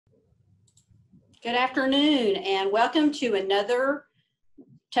Good afternoon and welcome to another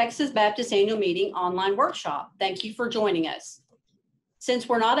Texas Baptist Annual Meeting online workshop. Thank you for joining us. Since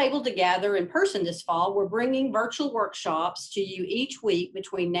we're not able to gather in person this fall, we're bringing virtual workshops to you each week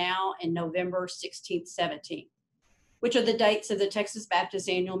between now and November 16th, 17th, which are the dates of the Texas Baptist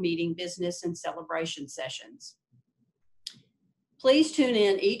Annual Meeting Business and Celebration Sessions. Please tune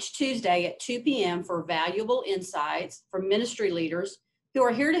in each Tuesday at 2 p.m. for valuable insights from ministry leaders who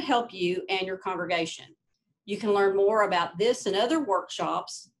are here to help you and your congregation. You can learn more about this and other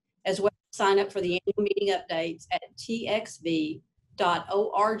workshops, as well as sign up for the annual meeting updates at txb.org/am.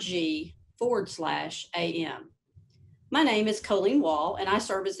 My name is Colleen Wall, and I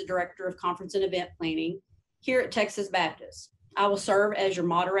serve as the Director of Conference and Event Planning here at Texas Baptist. I will serve as your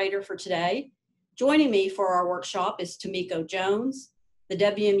moderator for today. Joining me for our workshop is Tamiko Jones, the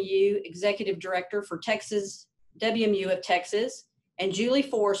WMU Executive Director for WMU of Texas, and Julie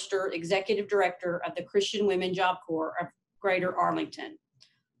Forrester, Executive Director of the Christian Women Job Corps of Greater Arlington.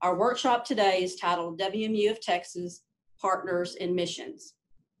 Our workshop today is titled WMU of Texas, Partners in Missions.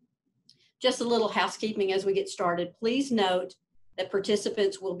 Just a little housekeeping as we get started. Please note that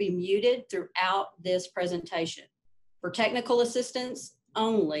participants will be muted throughout this presentation. For technical assistance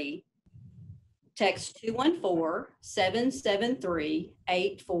only, text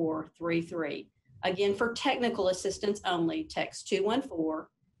 214-773-8433. Again, for technical assistance only, text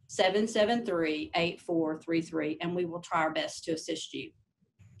 214-773-8433, and we will try our best to assist you.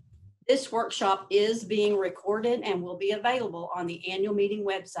 This workshop is being recorded and will be available on the annual meeting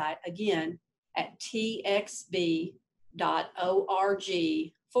website, again, at txb.org/am.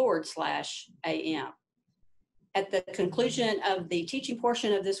 At the conclusion of the teaching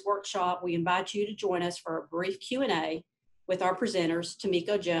portion of this workshop, we invite you to join us for a brief Q&A with our presenters,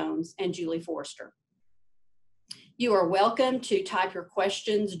 Tamiko Jones and Julie Forrester. You are welcome to type your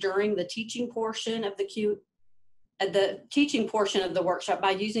questions during the teaching portion of the workshop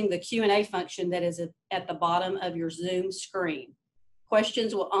by using the Q&A function that is at the bottom of your Zoom screen.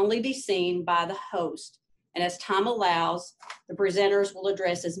 Questions will only be seen by the host, and as time allows, the presenters will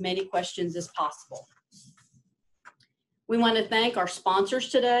address as many questions as possible. We want to thank our sponsors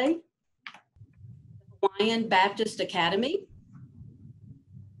today, the Hawaiian Baptist Academy,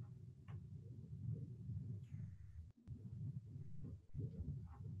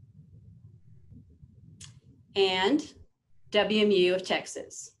 and WMU of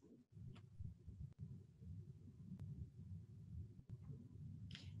Texas.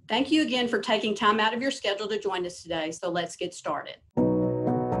 Thank you again for taking time out of your schedule to join us today. So let's get started.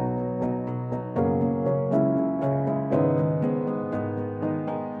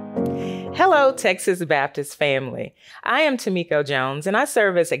 Hello, Texas Baptist family. I am Tamiko Jones, and I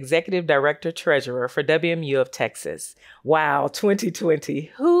serve as Executive Director Treasurer for WMU of Texas. Wow,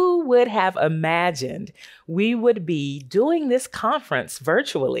 2020. Who would have imagined we would be doing this conference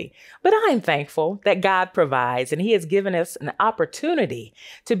virtually? But I'm thankful that God provides, and He has given us an opportunity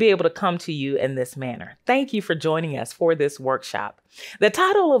to be able to come to you in this manner. Thank you for joining us for this workshop. The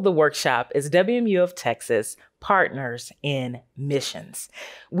title of the workshop is WMU of Texas, Partners in Missions.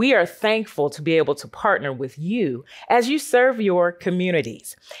 We are thankful to be able to partner with you as you serve your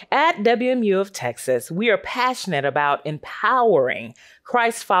communities. At WMU of Texas, we are passionate about empowering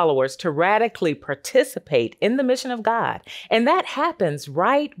Christ followers to radically participate in the mission of God. And that happens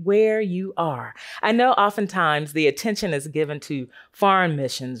right where you are. I know oftentimes the attention is given to foreign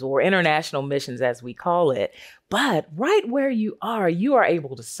missions or international missions, as we call it. But right where you are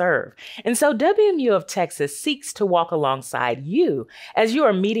able to serve. And so WMU of Texas seeks to walk alongside you as you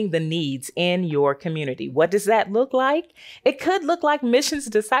are meeting the needs in your community. What does that look like? It could look like missions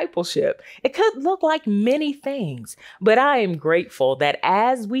discipleship. It could look like many things. But I am grateful that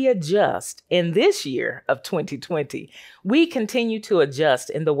as we adjust in this year of 2020, we continue to adjust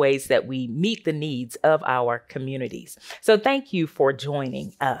in the ways that we meet the needs of our communities. So thank you for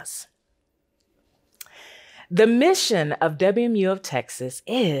joining us. The mission of WMU of Texas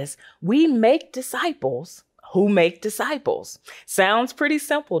is we make disciples who make disciples. Sounds pretty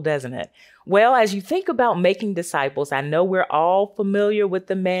simple, doesn't it? Well, as you think about making disciples, I know we're all familiar with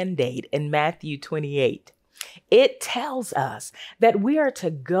the mandate in Matthew 28. It tells us that we are to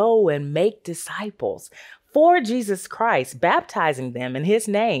go and make disciples for Jesus Christ, baptizing them in His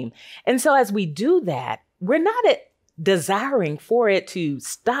name. And so as we do that, we're not desiring for it to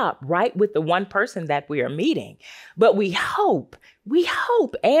stop right with the one person that we are meeting. But we hope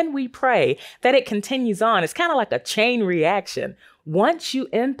and we pray that it continues on. It's kind of like a chain reaction Once you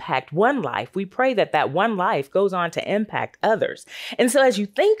impact one life, we pray that that one life goes on to impact others. And so as you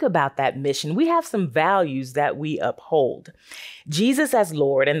think about that mission, we have some values that we uphold. Jesus as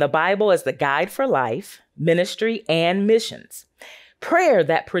Lord and the Bible as the guide for life, ministry, and missions. Prayer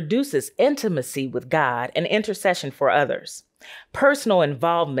that produces intimacy with God and intercession for others. Personal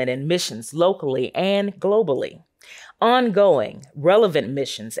involvement in missions locally and globally. Ongoing, relevant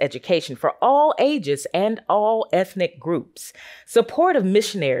missions education for all ages and all ethnic groups. Support of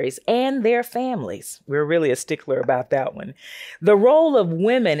missionaries and their families. We're really a stickler about that one. The role of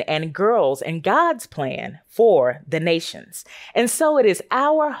women and girls in God's plan for the nations. And so it is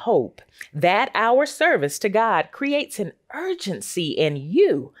our hope that our service to God creates an urgency in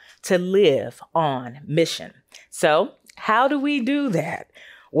you to live on mission. So how do we do that?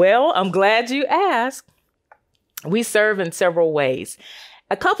 Well, I'm glad you asked. We serve in several ways.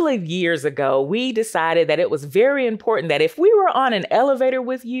 A couple of years ago, we decided that it was very important that if we were on an elevator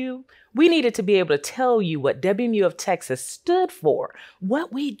with you, we needed to be able to tell you what WMU of Texas stood for,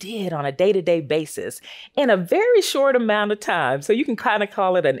 what we did on a day-to-day basis in a very short amount of time. So you can kind of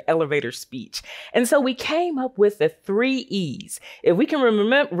call it an elevator speech. And so we came up with the 3 E's. If we can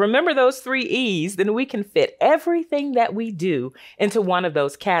remember those 3 E's, then we can fit everything that we do into one of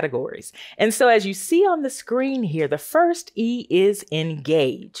those categories. And so as you see on the screen here, the first E is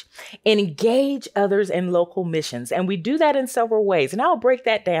engage. Engage others in local missions. And we do that in several ways. And I'll break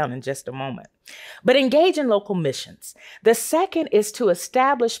that down in just a moment. But engage in local missions. The second is to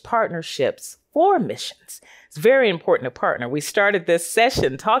establish partnerships for missions. It's very important to partner. We started this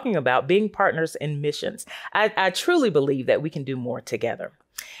session talking about being partners in missions. I truly believe that we can do more together.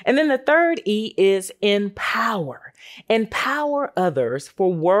 And then the third E is empower. Empower others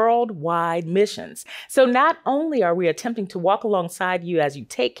for worldwide missions. So not only are we attempting to walk alongside you as you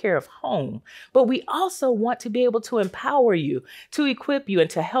take care of home, but we also want to be able to empower you, to equip you, and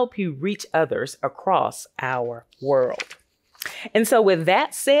to help you reach others across our world. And so with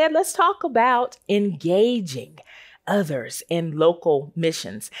that said, let's talk about engaging others in local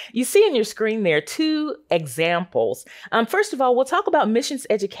missions. You see on your screen there 2 examples. First of all, we'll talk about missions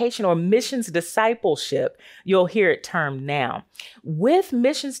education or missions discipleship. You'll hear it termed now. With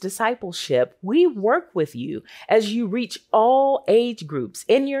missions discipleship, we work with you as you reach all age groups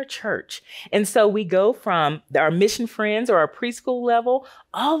in your church. And so we go from our mission friends or our preschool level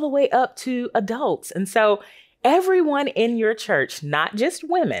all the way up to adults. And so everyone in your church, not just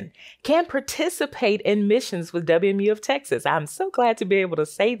women, can participate in missions with WMU of Texas. I'm so glad to be able to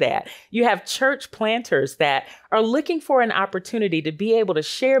say that. You have church planters that are looking for an opportunity to be able to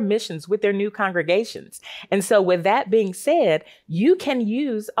share missions with their new congregations. And so with that being said, you can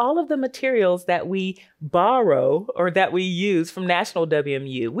use all of the materials that we borrow or that we use from National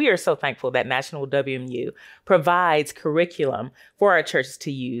WMU. We are so thankful that National WMU provides curriculum for our churches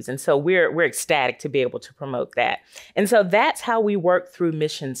to use. And so we're ecstatic to be able to promote that. And so that's how we work through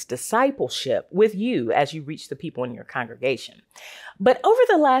missions discipleship with you as you reach the people in your congregation. But over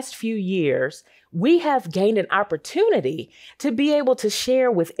the last few years, we have gained an opportunity to be able to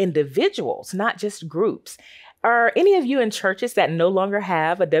share with individuals, not just groups. Are any of you in churches that no longer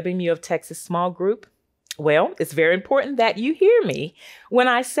have a WMU of Texas small group? Well, it's very important that you hear me when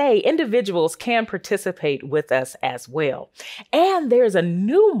I say individuals can participate with us as well. And there's a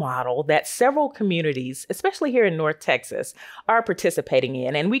new model that several communities, especially here in North Texas, are participating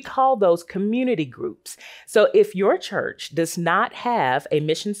in, and we call those community groups. So if your church does not have a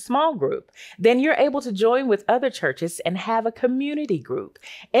mission small group, then you're able to join with other churches and have a community group.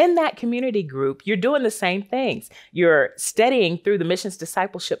 In that community group, you're doing the same things. You're studying through the missions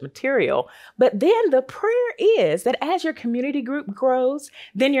discipleship material, but then the prayer is that as your community group grows,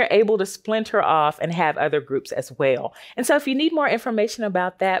 then you're able to splinter off and have other groups as well. And so if you need more information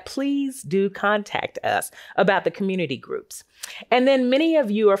about that, please do contact us about the community groups. And then many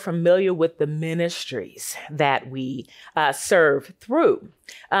of you are familiar with the ministries that we serve through.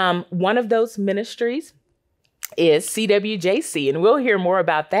 One of those ministries is CWJC, and we'll hear more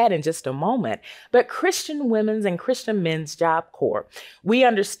about that in just a moment. But Christian Women's and Christian Men's Job Corps, we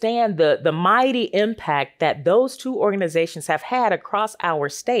understand the mighty impact that those 2 organizations have had across our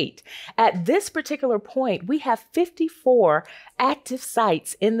state. At this particular point, we have 54 active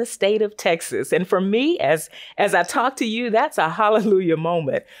sites in the state of Texas. And for me, as I talk to you, that's a hallelujah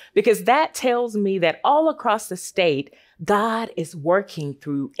moment, because that tells me that all across the state, God is working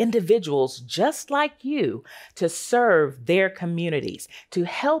through individuals just like you to serve their communities, to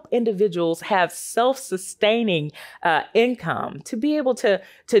help individuals have self-sustaining income, to be able to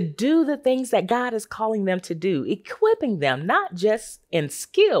do the things that God is calling them to do, equipping them not just in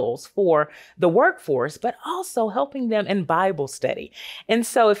skills for the workforce, but also helping them in Bible study. And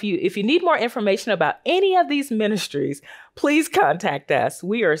so if you need more information about any of these ministries, please contact us.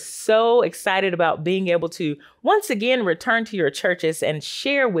 We are so excited about being able to once again return to your churches and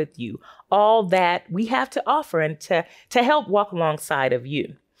share with you all that we have to offer and to help walk alongside of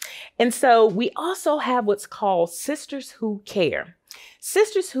you. And so we also have what's called Sisters Who Care.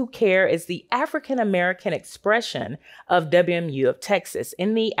 Sisters Who Care is the African American expression of WMU of Texas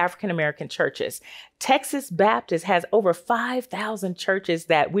in the African American churches. Texas Baptist has over 5,000 churches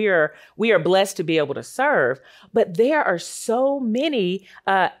that we are blessed to be able to serve, but there are so many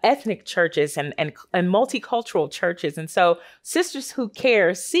ethnic churches and multicultural churches. And so Sisters Who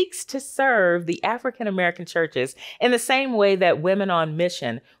Care seeks to serve the African American churches in the same way that Women on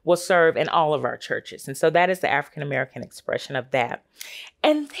Mission will serve in all of our churches. And so that is the African American expression of that.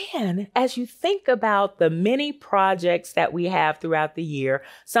 And then as you think about the many projects that we have throughout the year,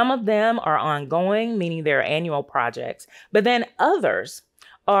 some of them are ongoing, meaning they're annual projects, but then others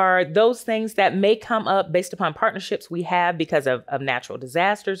are those things that may come up based upon partnerships we have because of natural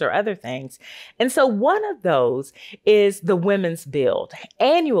disasters or other things. And so one of those is the Women's Build.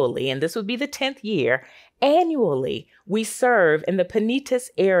 Annually, and this would be the 10th year, annually, we serve in the Penitas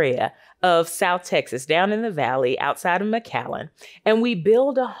area of South Texas, down in the valley outside of McAllen, and we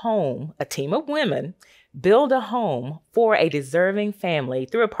build a home, a team of women build a home for a deserving family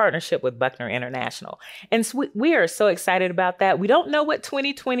through a partnership with Buckner International. And so we are so excited about that. We don't know what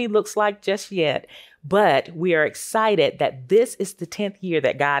 2020 looks like just yet, but we are excited that this is the 10th year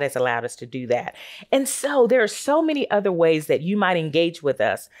that God has allowed us to do that. And so there are so many other ways that you might engage with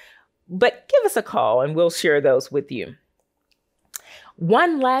us, but give us a call and we'll share those with you.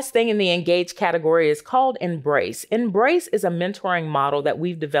 One last thing in the engage category is called Embrace. Embrace is a mentoring model that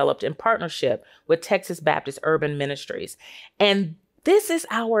we've developed in partnership with Texas Baptist Urban Ministries. And this is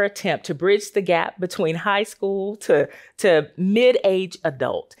our attempt to bridge the gap between high school to mid-age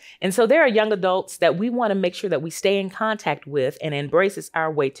adult. And so there are young adults that we want to make sure that we stay in contact with, and Embrace is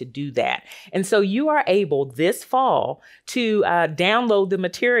our way to do that. And so you are able this fall to download the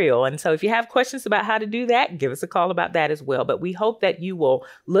material. And so if you have questions about how to do that, give us a call about that as well. But we hope that you will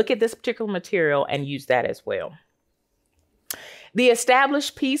look at this particular material and use that as well. The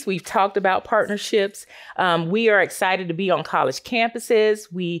established piece, we've talked about partnerships. We are excited to be on college campuses.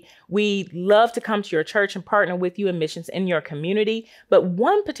 We love to come to your church and partner with you in missions in your community. But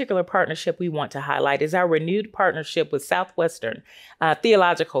one particular partnership we want to highlight is our renewed partnership with Southwestern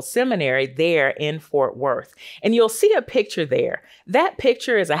Theological Seminary there in Fort Worth. And you'll see a picture there. That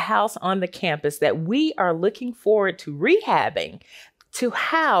picture is a house on the campus that we are looking forward to rehabbing to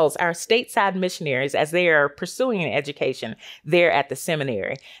house our stateside missionaries as they are pursuing an education there at the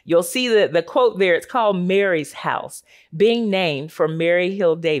seminary. You'll see the quote there. It's called Mary's House, being named for Mary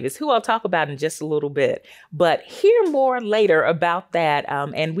Hill Davis, who I'll talk about in just a little bit. But hear more later about that,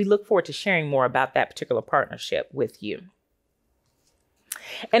 and we look forward to sharing more about that particular partnership with you.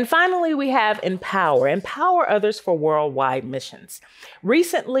 And finally, we have Empower others for worldwide missions.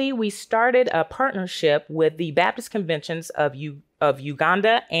 Recently, we started a partnership with the Baptist Conventions of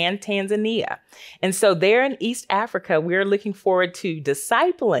Uganda and Tanzania. And so there in East Africa, we're looking forward to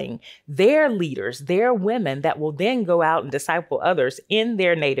discipling their leaders, their women that will then go out and disciple others in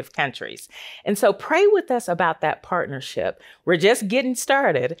their native countries. And so pray with us about that partnership. We're just getting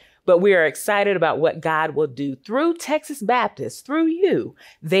started, but we are excited about what God will do through Texas Baptist, through you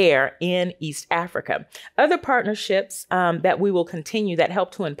there in East Africa. Other partnerships that we will continue that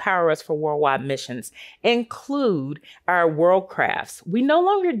help to empower us for worldwide missions include our World Crafts. We no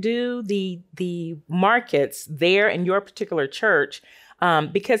longer do the markets there in your particular church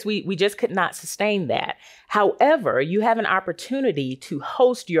because we just could not sustain that. However, you have an opportunity to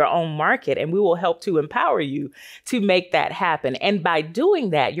host your own market, and we will help to empower you to make that happen. And by doing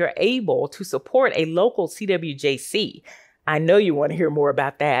that, you're able to support a local CWJC. I know you want to hear more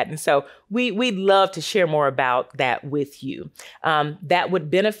about that. And so we'd love to share more about that with you. That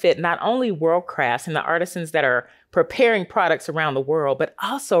would benefit not only World Crafts and the artisans that are preparing products around the world, but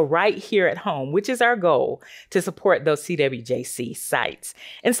also right here at home, which is our goal, to support those CWJC sites.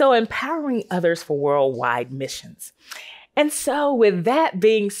 And so empowering others for worldwide missions. And so with that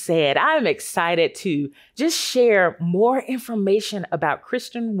being said, I'm excited to just share more information about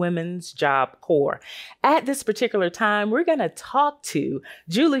Christian Women's Job Corps. At this particular time, we're going to talk to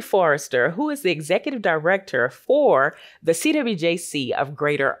Julie Forrester, who is the Executive Director for the CWJC of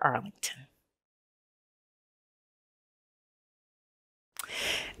Greater Arlington.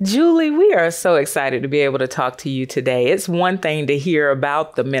 Julie, we are so excited to be able to talk to you today. It's one thing to hear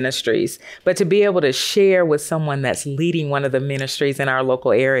about the ministries, but to be able to share with someone that's leading one of the ministries in our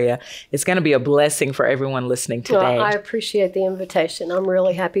local area, it's going to be a blessing for everyone listening today. Well, I appreciate the invitation. I'm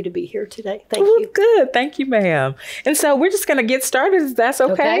really happy to be here today. Thank you. Good. Thank you, ma'am. And so we're just going to get started, if that's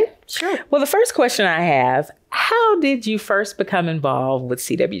okay? Sure. Well, the first question I have, how did you first become involved with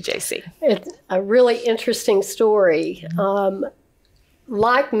CWJC? It's a really interesting story.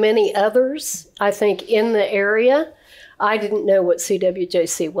 Like many others, I think in the area, I didn't know what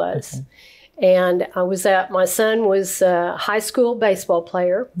CWJC was. And my son was a high school baseball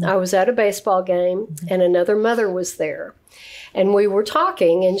player. I was at a baseball game and another mother was there. And we were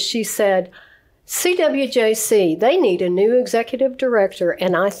talking and she said, CWJC, they need a new executive director,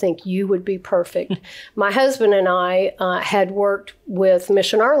 and I think you would be perfect. My husband and I had worked with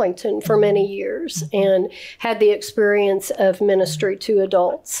Mission Arlington for many years and had the experience of ministry to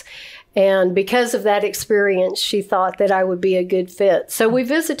adults. And because of that experience, she thought that I would be a good fit. So we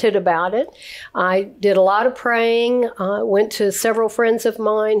visited about it. I did a lot of praying, went to several friends of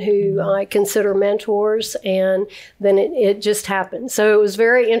mine who I consider mentors, and then it just happened. So it was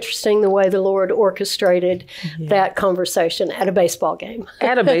very interesting the way the Lord orchestrated that conversation at a baseball game.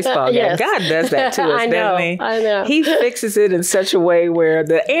 At a baseball game. Yes. God does that to us, doesn't he? I know. He fixes it in such a way where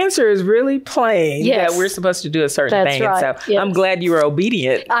the answer is really plain that we're supposed to do a certain thing. Right. And so I'm glad you were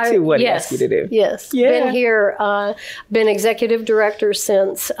obedient to what he asked you to do. Yes. Yeah. Been here, been executive director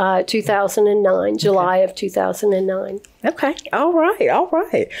since 2009, July of 2009. Okay. All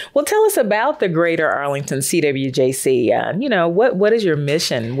right. Well, tell us about the Greater Arlington CWJC. What is your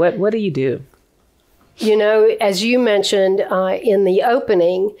mission? What do you do? As you mentioned in the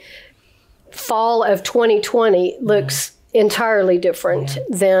opening, fall of 2020 looks entirely different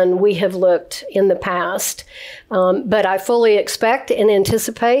than we have looked in the past. But I fully expect and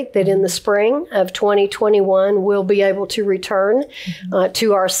anticipate that in the spring of 2021, we'll be able to return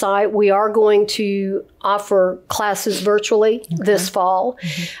to our site. We are going to offer classes virtually this fall.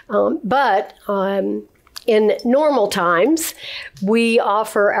 But in normal times, we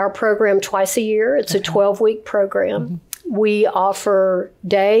offer our program twice a year. It's a 12-week program. We offer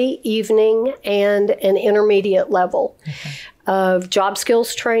day, evening, and an intermediate level of job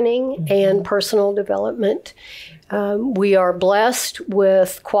skills training and personal development. We are blessed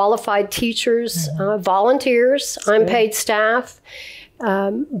with qualified teachers, volunteers, unpaid staff,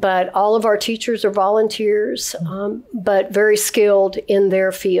 but all of our teachers are volunteers, but very skilled in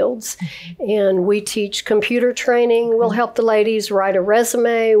their fields. And we teach computer training. We'll help the ladies write a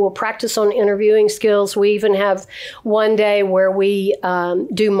resume. We'll practice on interviewing skills. We even have one day where we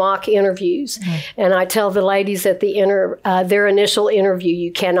do mock interviews. And I tell the ladies at their initial interview,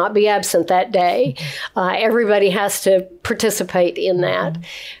 you cannot be absent that day. Everybody has to participate in that.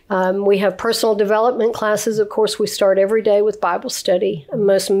 We have personal development classes. Of course, we start every day with Bible study, the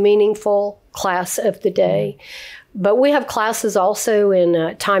most meaningful class of the day. But we have classes also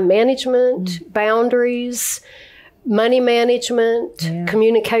in time management, boundaries, money management,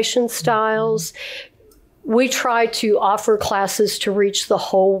 communication styles. We try to offer classes to reach the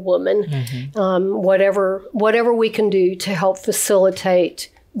whole woman, whatever we can do to help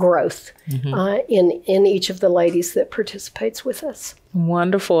facilitate growth in each of the ladies that participates with us.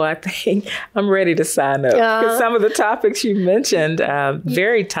 Wonderful. I think I'm ready to sign up. Because some of the topics you mentioned,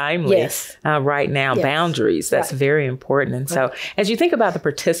 very timely right now, boundaries, that's very important. And so as you think about the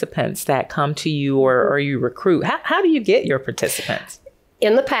participants that come to you or you recruit, how do you get your participants?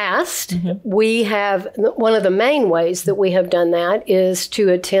 In the past, we have, one of the main ways that we have done that is to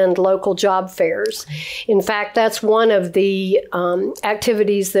attend local job fairs. In fact, that's one of the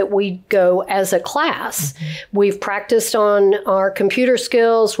activities that we go as a class. We've practiced on our computer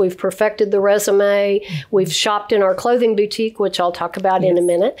skills, we've perfected the resume, we've shopped in our clothing boutique, which I'll talk about in a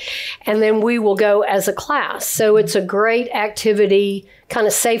minute, and then we will go as a class. So it's a great activity kind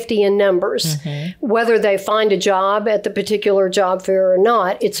of safety in numbers. Whether they find a job at the particular job fair or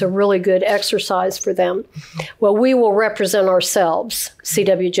not, it's a really good exercise for them. Well, we will represent ourselves,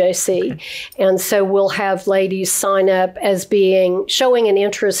 CWJC, and so we'll have ladies sign up as showing an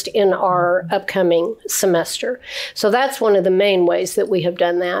interest in our upcoming semester. So that's one of the main ways that we have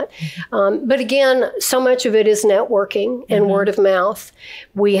done that. But again, so much of it is networking and word of mouth.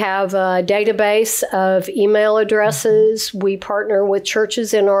 We have a database of email addresses. We partner with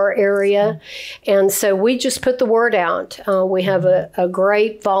churches in our area. And so we just put the word out. We have a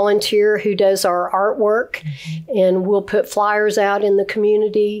great volunteer who does our artwork, and we'll put flyers out in the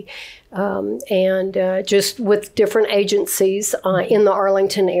community and just with different agencies in the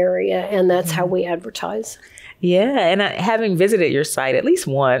Arlington area. And that's how we advertise. Yeah, and having visited your site at least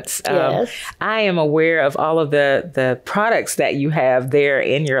once, Yes. I am aware of all of the products that you have there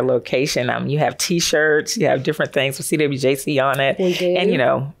in your location. You have T-shirts, you have different things with CWJC on it. We do.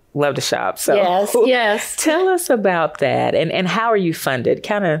 And, love to shop. So yes. Tell us about that and how are you funded?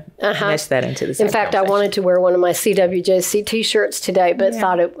 Kind of mesh that into the In fact, I wanted to wear one of my CWJC T-shirts today, but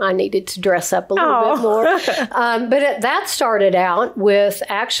thought I needed to dress up a little bit more. But that started out with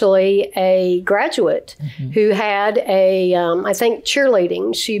actually a graduate who had I think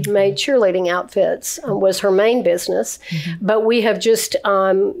cheerleading. She made cheerleading outfits, was her main business. But we have just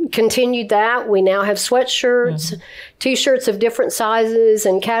continued that. We now have sweatshirts, T-shirts of different sizes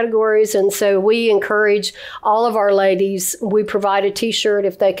and categories. And so we encourage all of our ladies. We provide a T-shirt.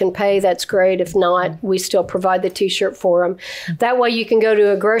 If they can pay, that's great. If not, we still provide the T-shirt for them. That way you can go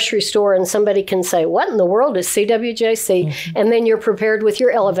to a grocery store and somebody can say, what in the world is CWJC? And then you're prepared with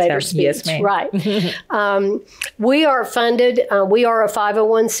your elevator speech. Yes, ma'am. Right. We are funded. We are a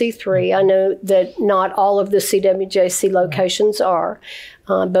 501c3. I know that not all of the CWJC locations are.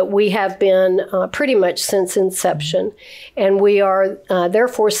 But we have been pretty much since inception, and we are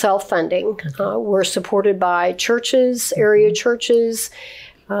therefore self-funding. We're supported by churches, area churches,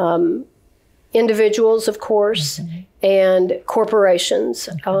 individuals, of course, and corporations.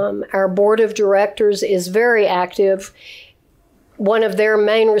 Our board of directors is very active. One of their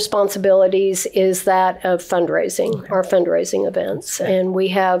main responsibilities is that of fundraising, our fundraising events. And we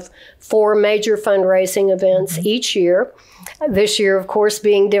have 4 major fundraising events each year. This year, of course,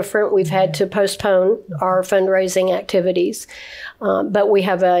 being different, we've had to postpone our fundraising activities. But we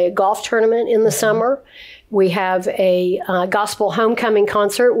have a golf tournament in the summer. We have a gospel homecoming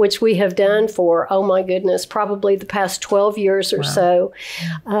concert, which we have done for, oh my goodness, probably the past 12 years or so.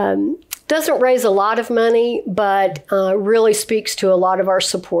 Doesn't raise a lot of money, but really speaks to a lot of our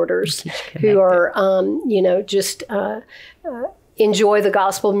supporters who are, just enjoy the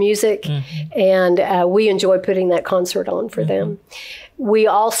gospel music, and we enjoy putting that concert on for them. We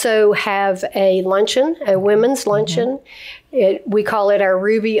also have a luncheon, a women's luncheon. We call it our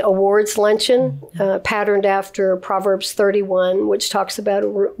Ruby Awards Luncheon, patterned after Proverbs 31, which talks about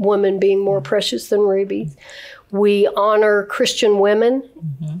a woman being more precious than rubies. We honor Christian women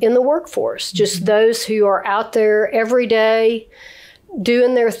in the workforce, just those who are out there every day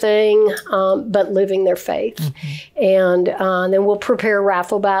doing their thing, but living their faith. And then we'll prepare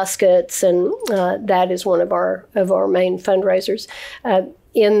raffle baskets, and that is one of our main fundraisers.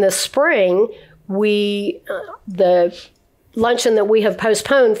 In the spring, the luncheon that we have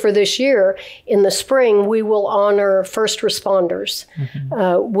postponed for this year, in the spring, we will honor first responders,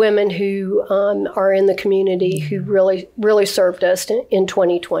 women who are in the community who really served us in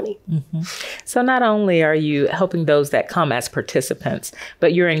 2020. So not only are you helping those that come as participants,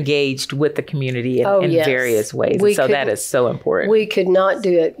 but you're engaged with the community in various ways. So that is so important. We could not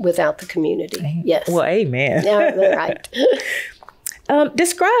do it without the community. Yes. Well, amen. Yeah, right.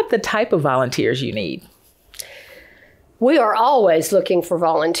 Describe the type of volunteers you need. We are always looking for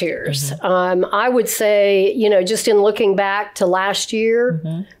volunteers. I would say, just in looking back to last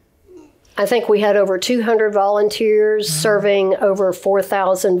year, I think we had over 200 volunteers serving over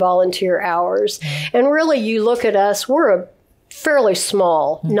 4,000 volunteer hours. And really, you look at us, we're a fairly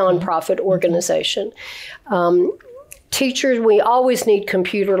small nonprofit organization. Teachers, we always need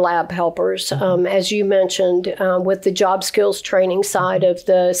computer lab helpers. As you mentioned, with the job skills training side of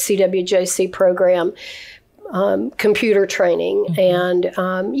the CWJC program, computer training. And,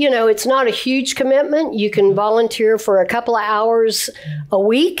 it's not a huge commitment. You can volunteer for a couple of hours a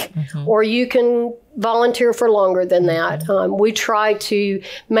week, or you can volunteer for longer than that. We try to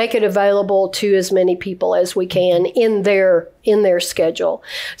make it available to as many people as we can in their schedule.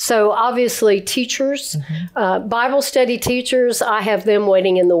 So obviously teachers, Bible study teachers, I have them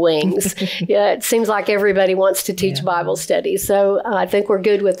waiting in the wings. It seems like everybody wants to teach Bible study. So I think we're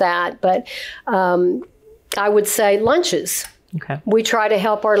good with that. But I would say lunches. Okay. We try to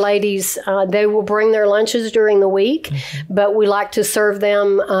help our ladies. They will bring their lunches during the week, but we like to serve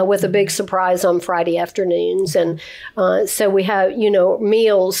them with a big surprise on Friday afternoons. And so we have,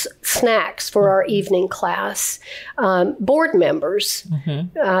 meals, snacks for our evening class. Board members.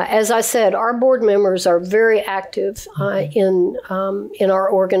 As I said, our board members are very active in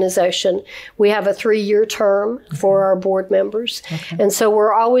our organization. We have a 3-year term for our board members. And so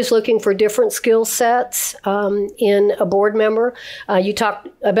we're always looking for different skill sets in a board member. You talked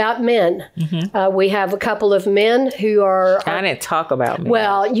about men. We have a couple of men who are... I didn't talk about men.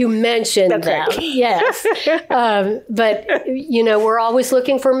 Well, you mentioned them. Yes. But, we're always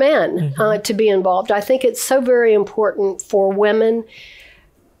looking for men to be involved. I think it's so very important for women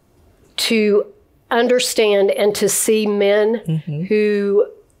to understand and to see men who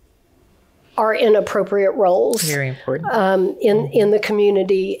are in appropriate roles. Very important. In the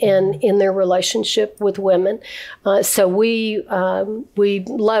community and in their relationship with women. So we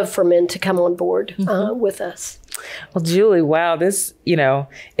love for men to come on board with us. Well, Julie, wow, this,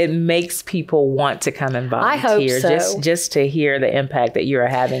 it makes people want to come and volunteer. I hope so. Just to hear the impact that you're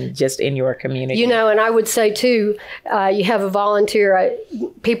having just in your community. And I would say, too, you have a volunteer.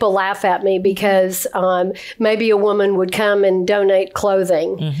 People laugh at me because maybe a woman would come and donate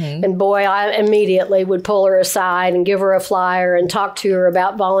clothing. And boy, I immediately would pull her aside and give her a flyer and talk to her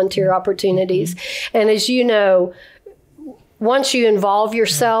about volunteer opportunities. And as you know, once you involve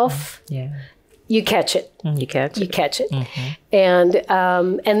yourself, you catch it. You catch it. And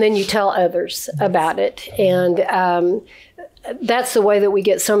then you tell others about it. And that's the way that we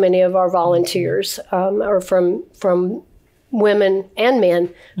get so many of our volunteers are from women and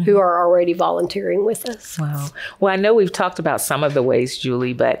men who are already volunteering with us. Wow. Well, I know we've talked about some of the ways,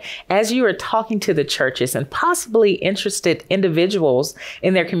 Julie, but as you were talking to the churches and possibly interested individuals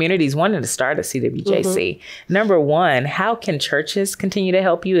in their communities wanting to start a CWJC, number one, how can churches continue to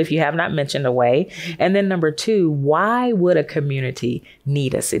help you if you have not mentioned a way? And then number two, why would a community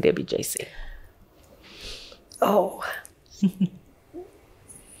need a CWJC? Oh,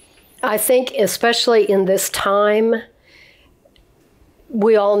 I think especially in this time,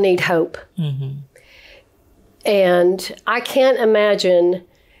 we all need hope. And I can't imagine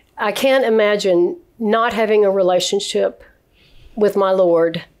not having a relationship with my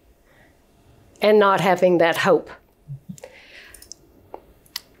Lord and not having that hope.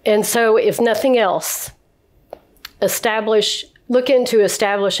 And so if nothing else, look into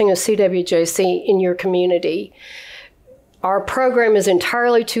establishing a CWJC in your community. Our program is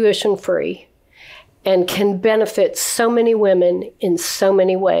entirely tuition free and can benefit so many women in so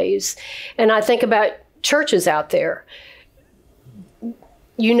many ways. And I think about churches out there.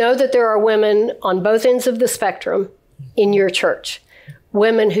 You know that there are women on both ends of the spectrum in your church.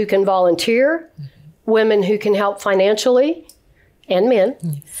 Women who can volunteer, women who can help financially, and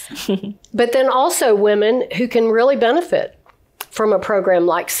men. But then also women who can really benefit from a program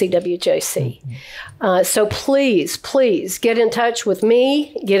like CWJC. So please get in touch with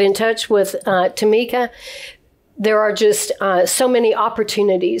me, get in touch with Tamika. There are just so many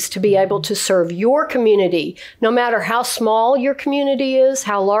opportunities to be able to serve your community, no matter how small your community is,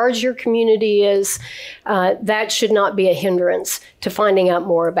 how large your community is. That should not be a hindrance to finding out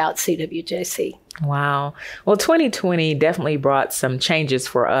more about CWJC. Wow. Well, 2020 definitely brought some changes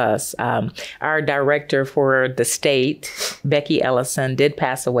for us. Our director for the state, Becky Ellison, did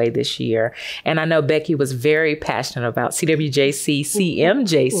pass away this year. And I know Becky was very passionate about CWJC,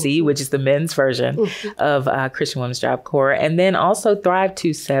 CMJC, which is the men's version of Christian Women's Job Corps, and then also Thrive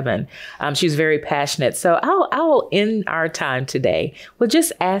 27. She was very passionate. So I'll end our time today with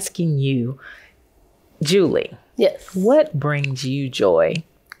just asking you, Julie, yes, what brings you joy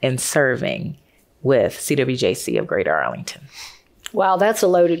in serving with CWJC of Greater Arlington? Wow, that's a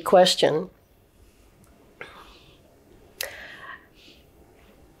loaded question.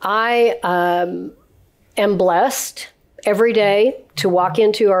 I am blessed every day to walk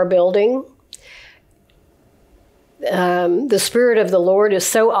into our building. The Spirit of the Lord is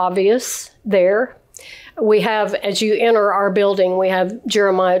so obvious there. We have, as you enter our building, we have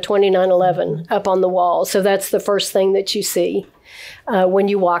Jeremiah 29:11 up on the wall. So that's the first thing that you see when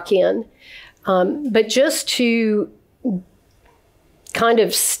you walk in. But just to kind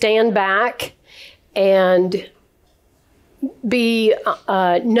of stand back and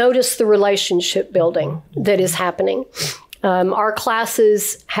notice the relationship building that is happening. Our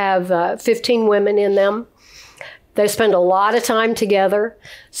classes have 15 women in them. They spend a lot of time together,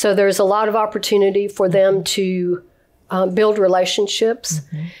 so there's a lot of opportunity for them to build relationships.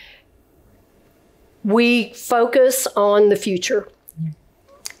 We focus on the future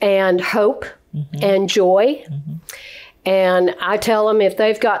and hope and joy. And I tell them if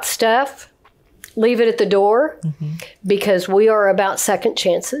they've got stuff, leave it at the door, because we are about second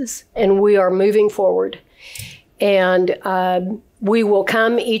chances and we are moving forward. And we will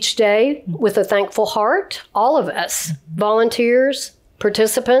come each day with a thankful heart, all of us, volunteers,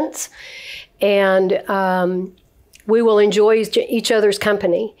 participants, and we will enjoy each other's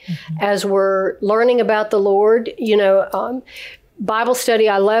company as we're learning about the Lord. Bible study,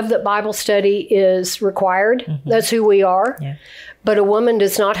 I love that Bible study is required. That's who we are. Yeah. But a woman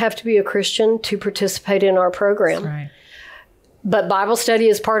does not have to be a Christian to participate in our program. That's right. But Bible study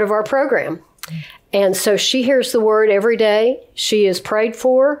is part of our program. And so she hears the word every day. She is prayed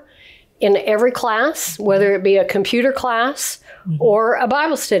for in every class, whether it be a computer class or a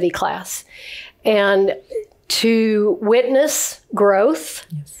Bible study class. And to witness growth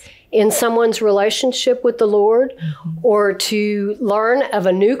in someone's relationship with the Lord, or to learn of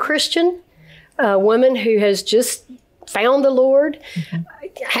a new Christian, a woman who has just found the Lord.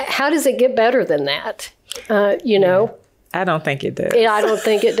 How does it get better than that? I don't think it does. Yeah, I don't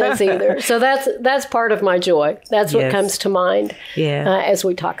think it does either. So that's part of my joy. That's what comes to mind as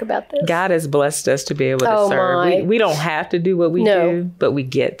we talk about this. God has blessed us to be able to serve. We don't have to do what we do, but we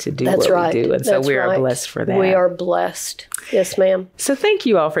get to do what we do. And so we are blessed for that. We are blessed. Yes, ma'am. So thank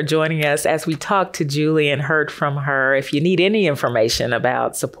you all for joining us as we talked to Julie and heard from her. If you need any information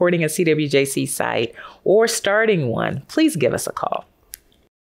about supporting a CWJC site or starting one, please give us a call.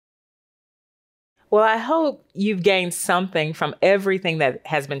 Well, I hope you've gained something from everything that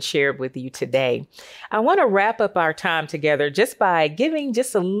has been shared with you today. I want to wrap up our time together just by giving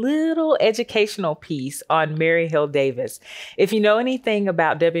just a little educational piece on Mary Hill Davis. If you know anything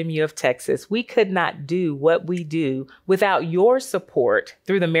about WMU of Texas, we could not do what we do without your support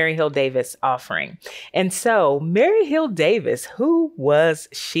through the Mary Hill Davis offering. And so Mary Hill Davis, who was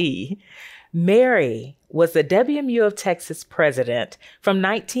she? Mary was the WMU of Texas president from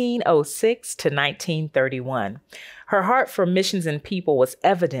 1906 to 1931. Her heart for missions and people was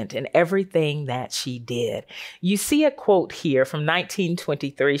evident in everything that she did. You see a quote here from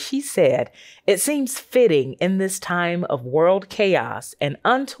 1923. She said, "It seems fitting in this time of world chaos and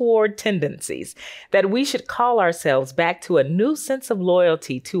untoward tendencies that we should call ourselves back to a new sense of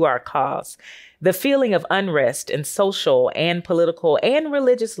loyalty to our cause. The feeling of unrest in social and political and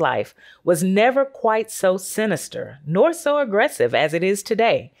religious life was never quite so sinister nor so aggressive as it is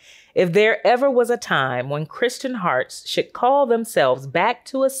today. If there ever was a time when Christian hearts should call themselves back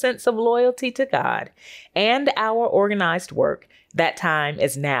to a sense of loyalty to God and our organized work, that time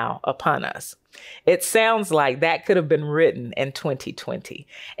is now upon us." It sounds like that could have been written in 2020.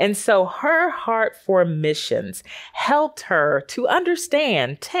 And so her heart for missions helped her to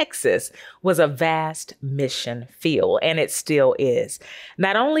understand Texas was a vast mission field, and it still is.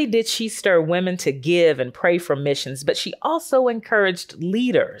 Not only did she stir women to give and pray for missions, but she also encouraged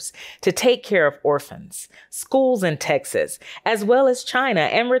leaders to take care of orphans, schools in Texas, as well as China,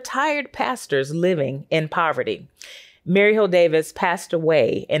 and retired pastors living in poverty. Mary Hill Davis passed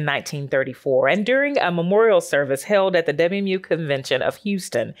away in 1934, and during a memorial service held at the WMU Convention of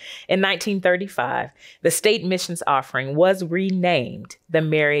Houston in 1935, the state missions offering was renamed the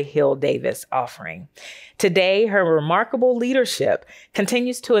Mary Hill Davis Offering. Today, her remarkable leadership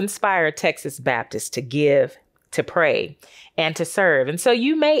continues to inspire Texas Baptists to give, to pray, and to serve. And so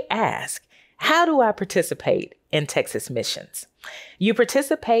you may ask, how do I participate in Texas missions? You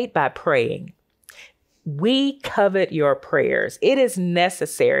participate by praying. We covet your prayers. It is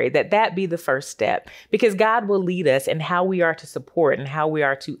necessary that that be the first step, because God will lead us in how we are to support and how we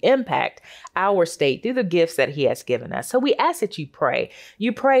are to impact our state through the gifts that he has given us. So we ask that you pray.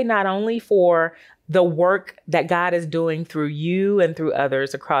 You pray not only for the work that God is doing through you and through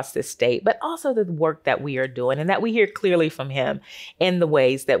others across this state, but also the work that we are doing and that we hear clearly from him in the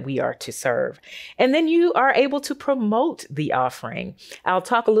ways that we are to serve. And then you are able to promote the offering. I'll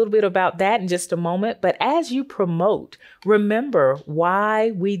talk a little bit about that in just a moment, but as you promote, remember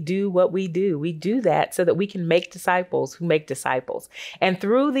why we do what we do. We do that so that we can make disciples who make disciples. And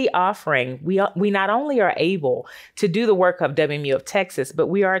through the offering, we not only are able to do the work of WMU of Texas, but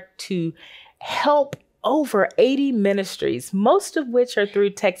we are to help over 80 ministries, most of which are through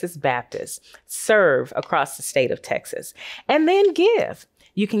Texas Baptists, serve across the state of Texas. And then give.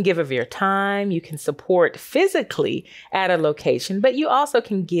 You can give of your time, you can support physically at a location, but you also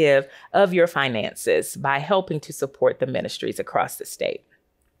can give of your finances by helping to support the ministries across the state.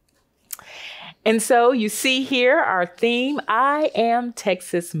 And so you see here our theme, I am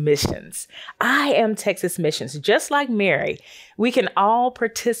Texas Missions. I am Texas Missions. Just like Mary, we can all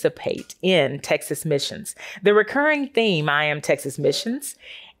participate in Texas Missions. The recurring theme, I am Texas Missions,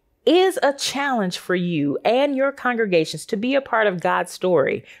 is a challenge for you and your congregations to be a part of God's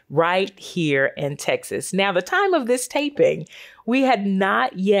story right here in Texas. Now, the time of this taping, we had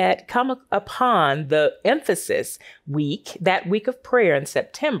not yet come upon the emphasis week, that week of prayer in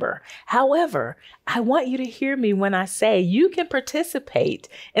September. However, I want you to hear me when I say you can participate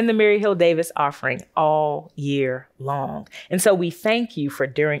in the Mary Hill Davis offering all year long. And so we thank you for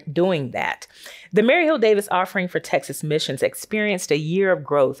doing that. The Mary Hill Davis offering for Texas Missions experienced a year of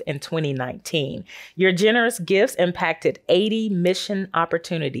growth in 2019. Your generous gifts impacted 80 mission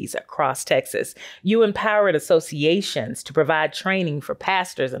opportunities across Texas. You empowered associations to provide training for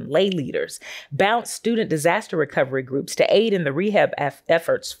pastors and lay leaders, bounced student disaster recovery groups to aid in the rehab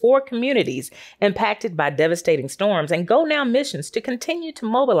efforts for communities impacted by devastating storms, and Go Now Missions to continue to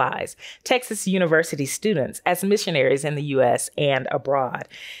mobilize Texas University students as missionaries in the U.S. and abroad.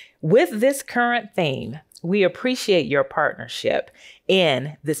 With this current theme, we appreciate your partnership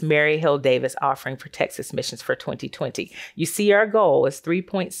in this Mary Hill Davis offering for Texas Missions for 2020. You see, our goal is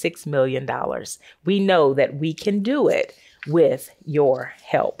 $3.6 million. We know that we can do it with your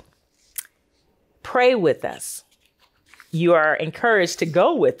help. Pray with us. You are encouraged to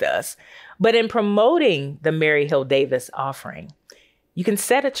go with us. But in promoting the Mary Hill Davis offering, you can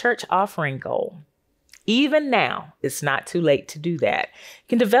set a church offering goal. Even now, it's not too late to do that. You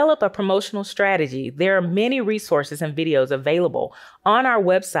can develop a promotional strategy. There are many resources and videos available on our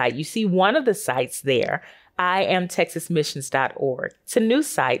website. You see one of the sites there, iamtexasmissions.org. It's a new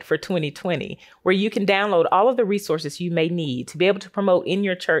site for 2020 where you can download all of the resources you may need to be able to promote in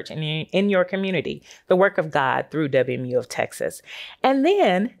your church and in your community the work of God through WMU of Texas. And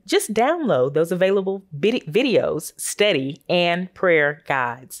then just download those available videos, study, and prayer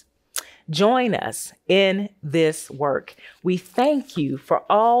guides. Join us in this work. We thank you for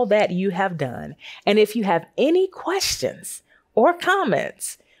all that you have done. And if you have any questions or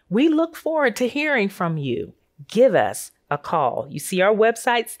comments, we look forward to hearing from you. Give us a call. You see our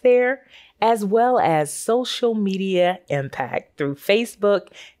websites there, as well as social media impact through Facebook,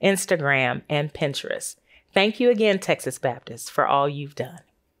 Instagram, and Pinterest. Thank you again, Texas Baptist, for all you've done.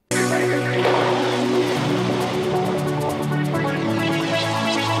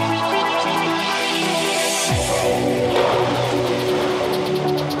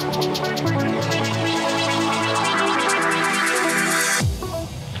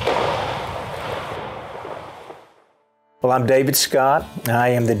 Well, I'm David Scott. I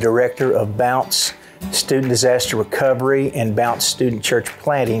am the Director of Bounce Student Disaster Recovery and Bounce Student Church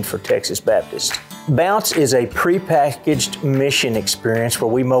Planting for Texas Baptist. Bounce is a prepackaged mission experience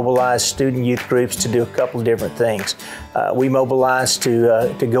where we mobilize student youth groups to do a couple of different things. We mobilize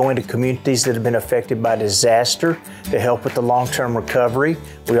to go into communities that have been affected by disaster to help with the long-term recovery.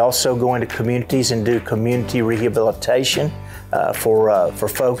 We also go into communities and do community rehabilitation for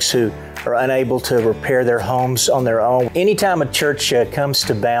folks who are unable to repair their homes on their own. Anytime a church comes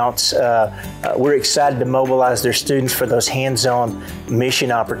to Bounce, we're excited to mobilize their students for those hands-on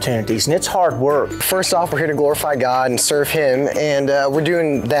mission opportunities, and it's hard work. First off, we're here to glorify God and serve Him, and we're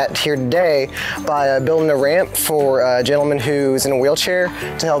doing that here today by building a ramp for a gentleman who's in a wheelchair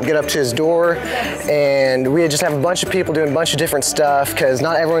to help get up to his door, and we just have a bunch of people doing a bunch of different stuff because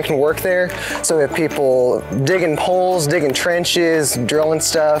not everyone can work there, so we have people digging poles, digging trenches, drilling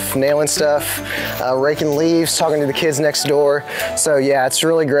stuff, nailing stuff, raking leaves, talking to the kids next door. So yeah, it's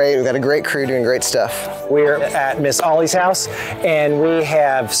really great. We've got a great crew doing great stuff. We're at Miss Ollie's house, and we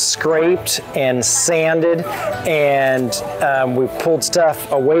have scraped and sanded, and we've pulled stuff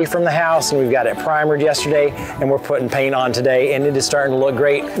away from the house, and we've got it primered yesterday, and we're putting paint on today, and it is starting to look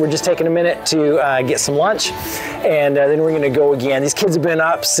great. We're just taking a minute to get some lunch, and then we're going to go again. These kids have been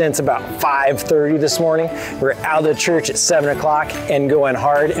up since about 5:30 this morning. We're out of the church at 7 o'clock and going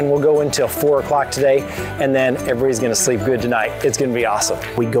hard, and we'll go until 4 o'clock today, and then everybody's going to sleep good tonight. It's going to be awesome.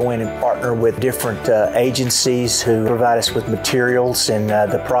 We go in and partner with different agencies who provide us with materials and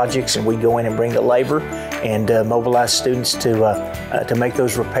the projects, and we go in and bring the labor and mobilize students to make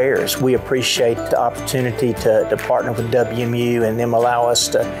those repairs. We appreciate the opportunity to partner with WMU and them allow us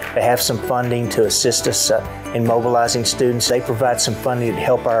to have some funding to assist us in mobilizing students. They provide some funding to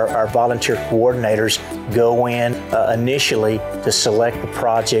help our volunteer coordinators go in initially to select the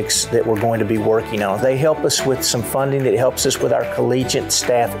projects that we're going to be working on. They help us with some funding that helps us with our collegiate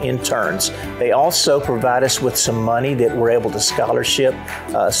staff interns. They also provide us with some money that we're able to scholarship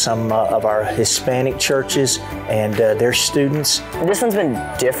some of our Hispanic churches coaches and their students. This one's been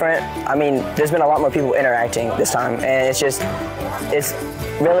different. I mean, there's been a lot more people interacting this time, and it's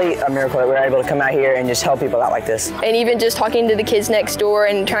really a miracle that we're able to come out here and just help people out like this. And even just talking to the kids next door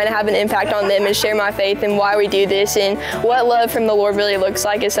and trying to have an impact on them and share my faith and why we do this and what love from the Lord really looks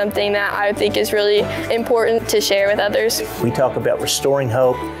like is something that I think is really important to share with others. We talk about restoring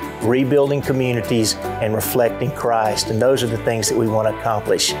hope, rebuilding communities, and reflecting Christ, and those are the things that we want to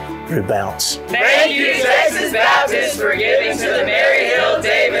accomplish through Bounce. Thank you, Texas Baptist, for giving to the Mary Hill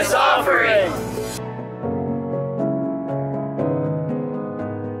Davis offering.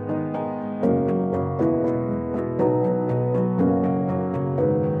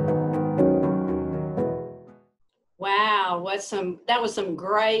 Wow, that was some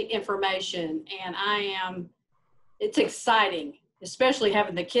great information, and it's exciting, especially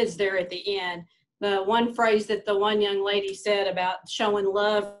having the kids there at the end. The one phrase that the one young lady said about showing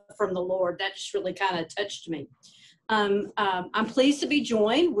love from the Lord, that just really kind of touched me. I'm pleased to be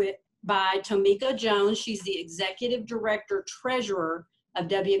joined by Tomiko Jones. She's the Executive Director Treasurer of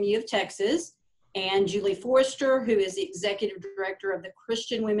WMU of Texas, and Julie Forrester, who is the Executive Director of the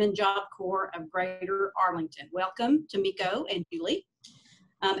Christian Women Job Corps of Greater Arlington. Welcome, Tomiko and Julie.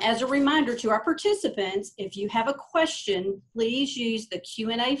 As a reminder to our participants, if you have a question, please use the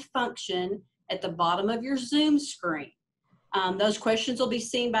Q&A function at the bottom of your Zoom screen. Those questions will be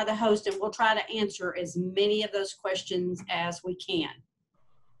seen by the host, and we'll try to answer as many of those questions as we can.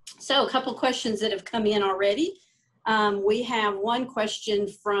 So a couple questions that have come in already. We have one question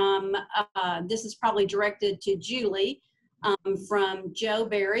from, this is probably directed to Julie, from Joe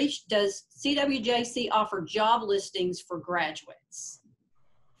Berry. Does CWJC offer job listings for graduates?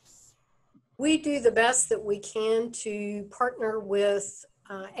 We do the best that we can to partner with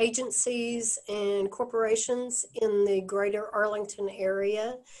agencies and corporations in the greater Arlington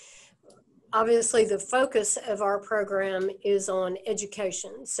area. Obviously, the focus of our program is on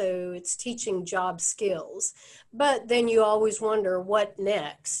education, so it's teaching job skills. But then you always wonder, what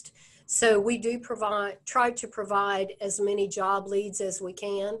next? So we do try to provide as many job leads as we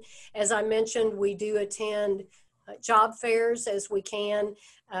can. As I mentioned, we do attend job fairs as we can.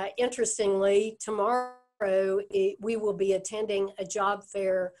 Interestingly, tomorrow we will be attending a job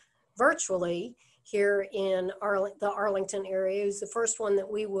fair virtually here in the Arlington area. It's the first one that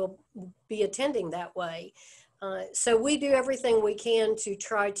we will be attending that way. So we do everything we can to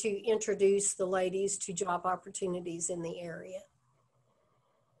try to introduce the ladies to job opportunities in the area.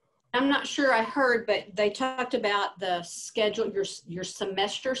 I'm not sure I heard, but they talked about the schedule, your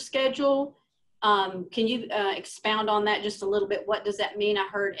semester schedule. Can you expound on that just a little bit? What does that mean? I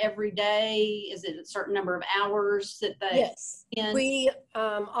heard every day. Is it a certain number of hours that they? Yes, we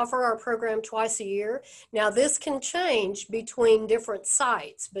offer our program twice a year. Now this can change between different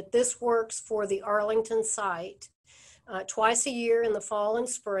sites, but this works for the Arlington site twice a year in the fall and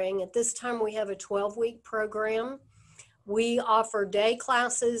spring. At this time we have a 12-week program. We offer day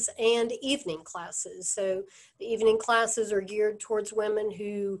classes and evening classes. So the evening classes are geared towards women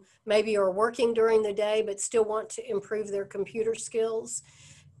who maybe are working during the day but still want to improve their computer skills.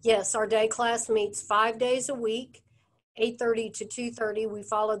 Yes, our day class meets 5 days a week, 8:30 to 2:30. We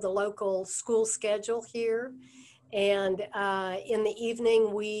follow the local school schedule here. And in the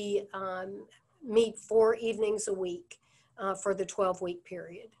evening, we meet 4 evenings a week for the 12-week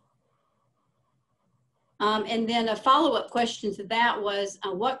period. And then a follow-up question to that was,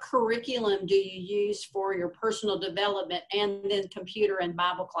 what curriculum do you use for your personal development and then computer and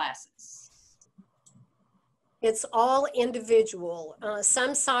Bible classes? It's all individual.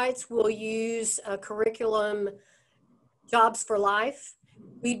 Some sites will use a curriculum, Jobs for Life.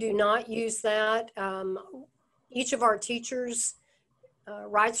 We do not use that. Each of our teachers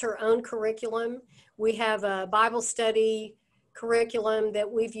writes her own curriculum. We have a Bible study curriculum that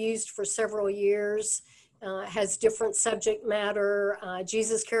we've used for several years. Has different subject matter,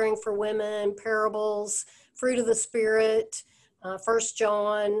 Jesus Caring for Women, parables, fruit of the Spirit, 1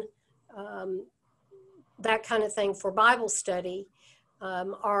 John, that kind of thing for Bible study.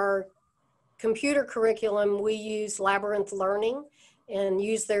 Our computer curriculum, we use Labyrinth Learning and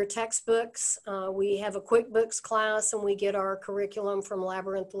use their textbooks. We have a QuickBooks class and we get our curriculum from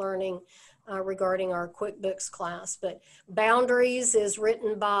Labyrinth Learning regarding our QuickBooks class. But Boundaries is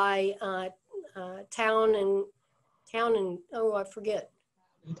written by Town and oh, I forget.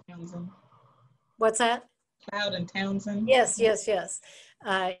 Townsend. What's that? Cloud and Townsend. Yes.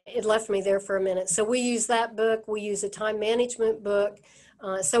 It left me there for a minute. So we use that book. We use a time management book.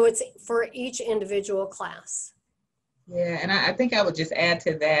 So it's for each individual class. Yeah, and I think I would just add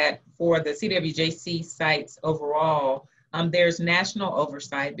to that, for the CWJC sites overall, There's national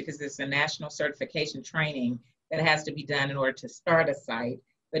oversight because there's a national certification training that has to be done in order to start a site,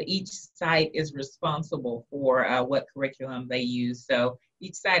 but each site is responsible for what curriculum they use. So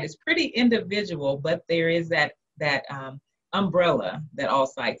each site is pretty individual, but there is that umbrella that all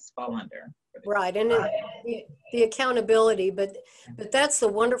sites fall under. Right, and the accountability, but that's the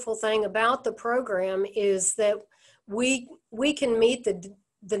wonderful thing about the program is that we can meet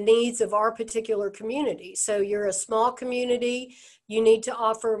the needs of our particular community. So you're a small community, you need to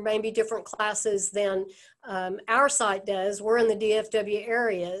offer maybe different classes than our site does. We're in the DFW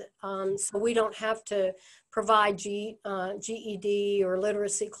area, so we don't have to provide GED or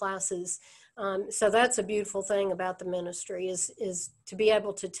literacy classes. So that's a beautiful thing about the ministry is to be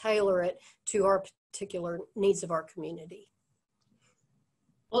able to tailor it to our particular needs of our community.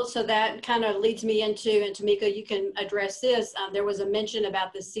 Well, so that kind of leads me into, and Tamika, you can address this. There was a mention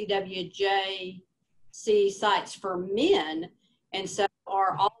about the CWJC sites for men. And so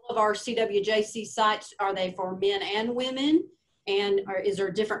are all of our CWJC sites, are they for men and women? And is there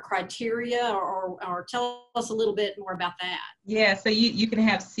different criteria or tell us a little bit more about that? Yeah, so you can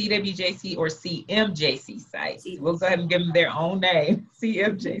have CWJC or CMJC sites. We'll go ahead and give them their own name,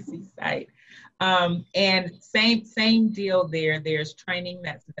 CMJC site. And same deal there. There's training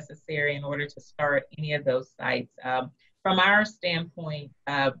that's necessary in order to start any of those sites. From our standpoint,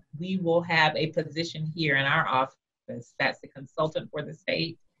 we will have a position here in our office that's the consultant for the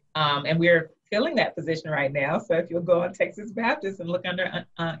state. And we're filling that position right now. So if you'll go on Texas Baptist and look under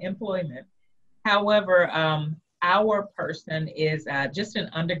employment. However, our person is just an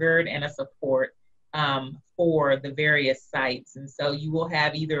undergird and a support for the various sites. And so you will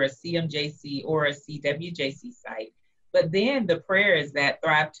have either a CMJC or a CWJC site. But then the prayer is that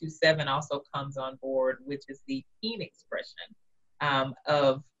Thrive 27 also comes on board, which is the teen expression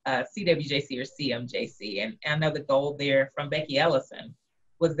of CWJC or CMJC. And I know the goal there from Becky Ellison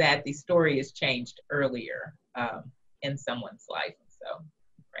was that the story is changed earlier in someone's life. And so I'm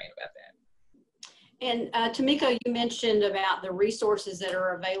praying about that. And Tamika, you mentioned about the resources that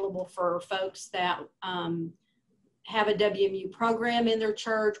are available for folks that have a WMU program in their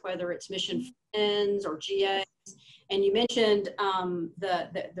church, whether it's Mission Friends or GAs. And you mentioned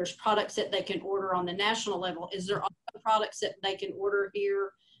there's products that they can order on the national level. Is there also products that they can order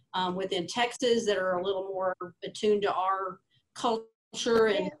here within Texas that are a little more attuned to our culture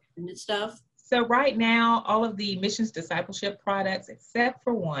and stuff? So right now, all of the missions discipleship products, except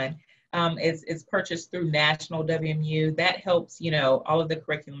for one, is purchased through National WMU. That helps, all of the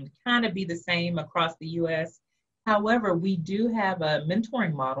curriculum to kind of be the same across the U.S. However, we do have a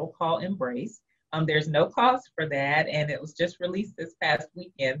mentoring model called Embrace. There's no cost for that, and it was just released this past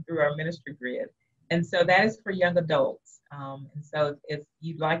weekend through our ministry grid. And so that is for young adults. And so if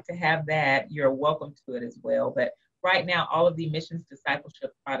you'd like to have that, you're welcome to it as well. But right now, all of the missions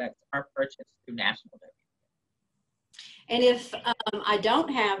discipleship products are purchased through National WMU. And if I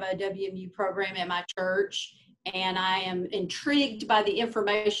don't have a WMU program at my church and I am intrigued by the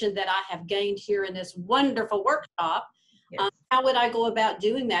information that I have gained here in this wonderful workshop, yes. How would I go about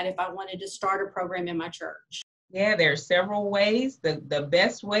doing that if I wanted to start a program in my church? Yeah, there are several ways. The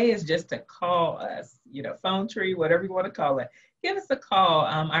best way is just to call us, phone tree, whatever you want to call it. Give us a call.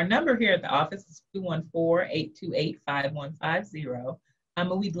 Our number here at the office is 214-828-5150. And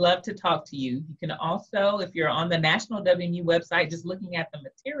we'd love to talk to you. You can also, if you're on the National WMU website, just looking at the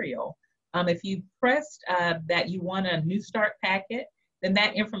material, if you pressed that you want a New Start packet, then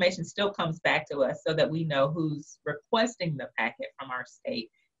that information still comes back to us so that we know who's requesting the packet from our state.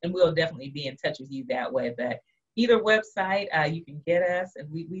 And we'll definitely be in touch with you that way. But either website, you can get us, and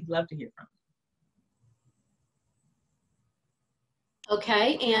we'd love to hear from you.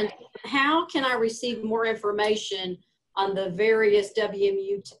 Okay, and how can I receive more information on the various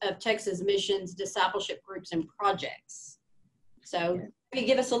WMU of Texas missions, discipleship groups, and projects? So maybe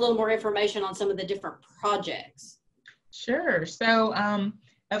give us a little more information on some of the different projects. Sure. So,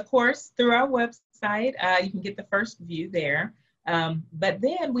 of course, through our website, you can get the first view there. But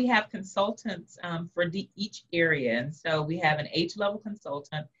then we have consultants for each area. And so we have an age-level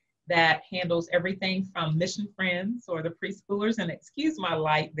consultant that handles everything from Mission Friends or the preschoolers. And excuse my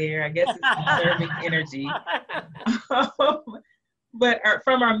light there, I guess it's conserving energy. But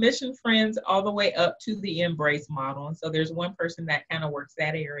from our Mission Friends all the way up to the Embrace model. And so there's one person that kind of works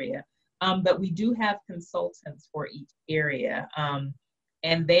that area. But we do have consultants for each area.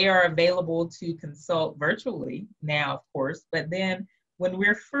 And they are available to consult virtually now, of course. But then when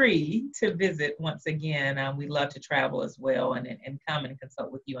we're free to visit once again, we love to travel as well and come and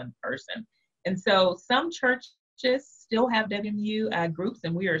consult with you in person. And so some churches still have WMU groups,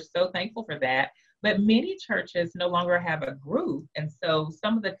 and we are so thankful for that. But many churches no longer have a group. And so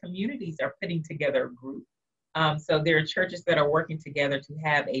some of the communities are putting together a group. So there are churches that are working together to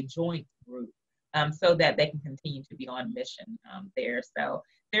have a joint group so that they can continue to be on mission there. So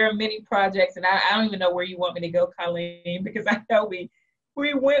there are many projects, and I don't even know where you want me to go, Colleen, because I know we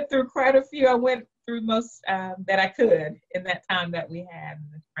went through quite a few. I went through most that I could in that time that we had in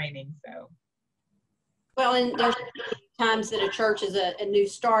the training. So, well, and there's times that a church is a new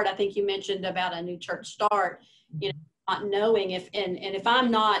start. I think you mentioned about a new church start, you know, not knowing if, and if I'm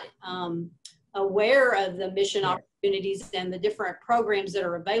not aware of the mission opportunities and the different programs that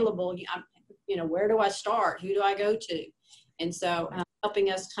are available, you know, where do I start? Who do I go to? And so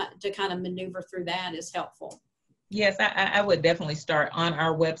helping us to kind of maneuver through that is helpful. Yes, I would definitely start on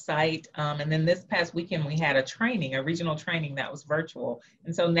our website. And then this past weekend, we had a regional training that was virtual.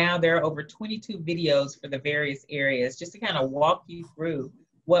 And so now there are over 22 videos for the various areas just to kind of walk you through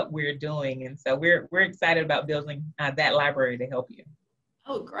what we're doing. And so we're excited about building that library to help you.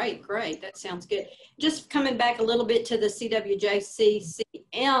 Oh, great, great. That sounds good. Just coming back a little bit to the CWJC,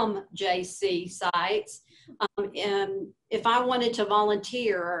 CMJC sites. And if I wanted to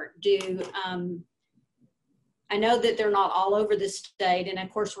volunteer or do, I know that they're not all over the state, and of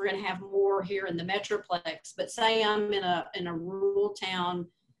course we're going to have more here in the Metroplex, but say I'm in a rural town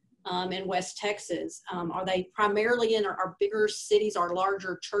in West Texas, are they primarily in our bigger cities, our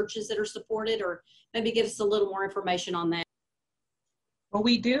larger churches that are supported, or maybe give us a little more information on that? Well,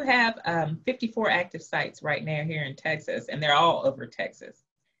 we do have 54 active sites right now here in Texas, and they're all over Texas.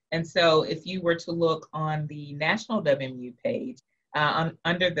 And so if you were to look on the national WMU page,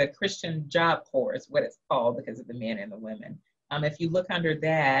 under the Christian Job Corps is what it's called because of the men and the women. If you look under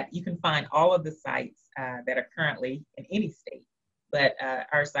that, you can find all of the sites that are currently in any state, but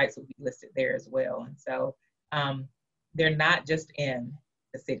our sites will be listed there as well. And so they're not just in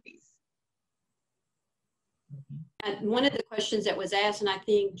the cities. And one of the questions that was asked, and I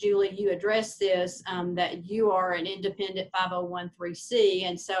think, Julie, you addressed this, that you are an independent 501(c),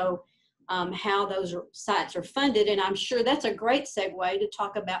 and so how those sites are funded. And I'm sure that's a great segue to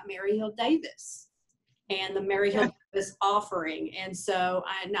talk about Mary Hill Davis and the Mary Hill Davis offering. And so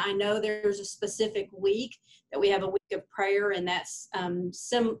I know there's a specific week that we have a week of prayer, and that's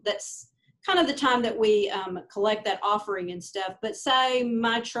that's kind of the time that we collect that offering and stuff. But say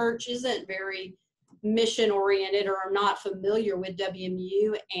my church isn't very mission oriented or are not familiar with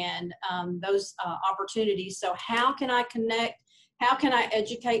WMU and those opportunities. So how can I connect? How can I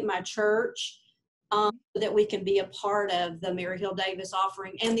educate my church so that we can be a part of the Mary Hill Davis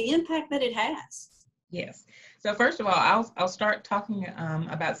offering and the impact that it has? Yes. So first of all, I'll start talking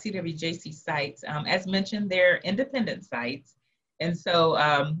about CWJC sites. As mentioned, they're independent sites. And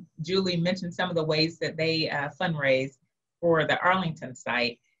so Julie mentioned some of the ways that they fundraise for the Arlington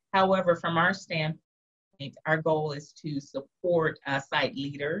site. However, from our standpoint, our goal is to support site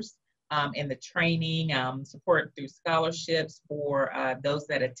leaders in the training, support through scholarships for those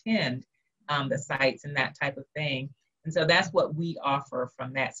that attend the sites and that type of thing. And so that's what we offer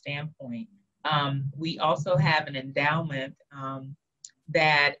from that standpoint. We also have an endowment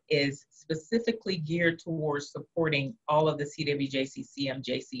that is specifically geared towards supporting all of the CWJC,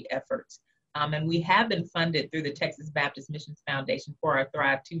 CMJC efforts. And we have been funded through the Texas Baptist Missions Foundation for our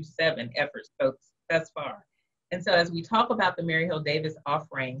Thrive 2.7 efforts thus far. And so as we talk about the Mary Hill Davis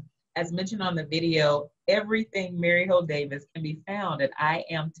offering, as mentioned on the video, everything Mary Hill Davis can be found at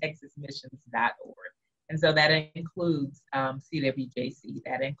iamtexasmissions.org. And so that includes CWJC,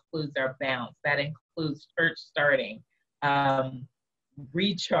 that includes our Bounce, that includes Church Starting,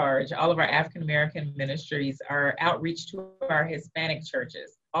 Recharge, all of our African American ministries, our outreach to our Hispanic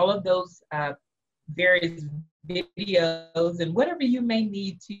churches, all of those various videos and whatever you may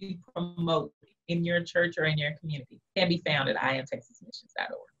need to promote in your church or in your community can be found at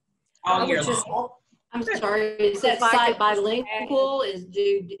iamtexasmissions.org. All year long. I'm sorry, is that site bilingual? Is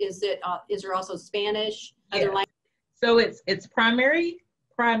there also Spanish? Yes. Other languages? So it's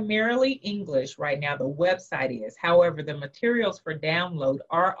primarily English right now. The website is. However, the materials for download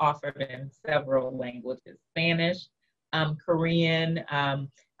are offered in several languages: Spanish, Korean.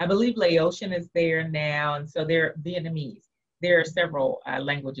 I believe Laotian is there now, and so they're Vietnamese. There are several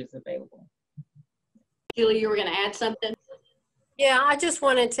languages available. Julie, you were going to add something? Yeah, I just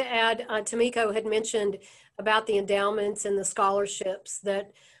wanted to add, Tamiko had mentioned about the endowments and the scholarships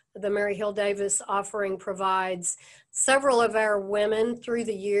that the Mary Hill Davis offering provides. Several of our women through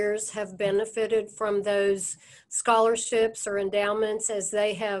the years have benefited from those scholarships or endowments as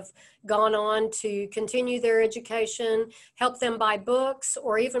they have gone on to continue their education, help them buy books,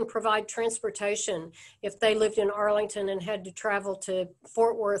 or even provide transportation if they lived in Arlington and had to travel to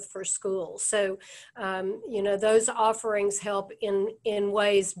Fort Worth for school. So, you know, those offerings help in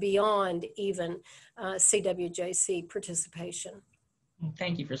ways beyond even CWJC participation.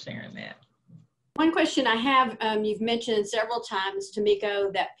 Thank you for sharing that. One question I have, you've mentioned several times,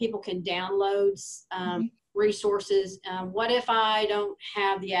 Tamiko, that people can download resources. What if I don't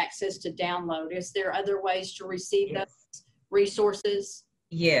have the access to download? Is there other ways to receive those resources?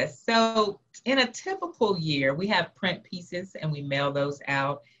 Yes. So in a typical year, we have print pieces and we mail those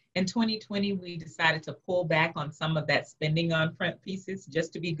out. In 2020, we decided to pull back on some of that spending on print pieces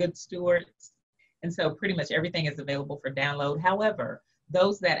just to be good stewards. And so pretty much everything is available for download. However,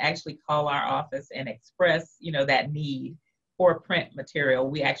 those that actually call our office and express, you know, that need for print material,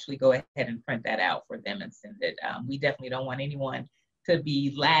 we actually go ahead and print that out for them and send it. We definitely don't want anyone to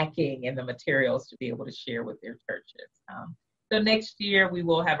be lacking in the materials to be able to share with their churches. So next year we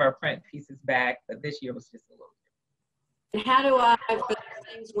will have our print pieces back, but this year was just a little different. And how do I, for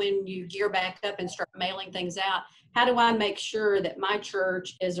things when you gear back up and start mailing things out, how do I make sure that my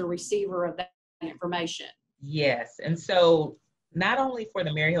church is a receiver of that information? Yes, and so not only for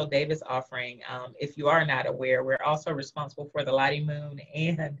the Mary Hill Davis offering, if you are not aware, we're also responsible for the Lottie Moon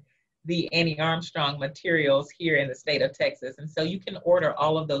and the Annie Armstrong materials here in the state of Texas. And so you can order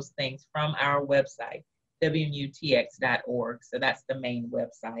all of those things from our website, WMUTX.org. So that's the main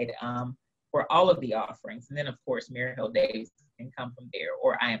website for all of the offerings. And then, of course, Mary Hill Davis can come from there,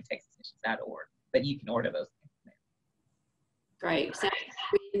 or IamTexasMissions.org. But you can order those things there. Great. So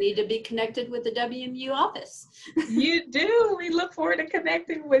we need to be connected with the WMU office. You do. We look forward to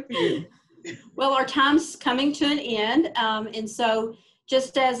connecting with you. Well, our time's coming to an end. And so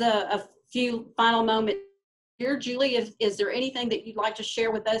just as a few final moments here, Julie, is there anything that you'd like to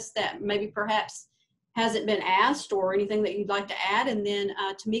share with us that maybe perhaps hasn't been asked, or anything that you'd like to add? And then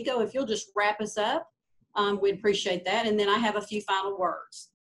Tamiko, if you'll just wrap us up, we'd appreciate that. And then I have a few final words.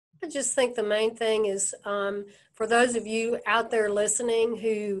 I just think the main thing is for those of you out there listening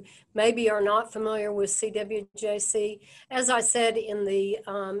who maybe are not familiar with CWJC, as I said in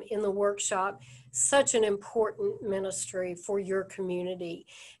the workshop, such an important ministry for your community.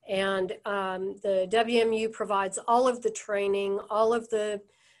 And the WMU provides all of the training, all of the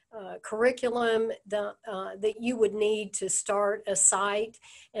curriculum that you would need to start a site.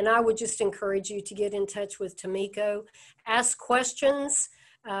 And I would just encourage you to get in touch with Tamiko, ask questions.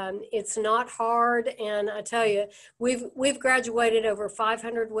 It's not hard, and I tell you, we've graduated over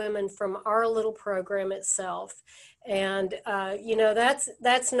 500 women from our little program itself, and you know,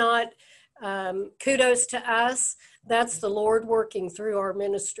 that's not kudos to us. That's the Lord working through our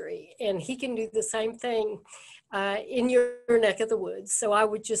ministry, and He can do the same thing in your neck of the woods. So I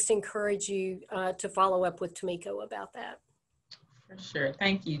would just encourage you to follow up with Tamiko about that. For sure.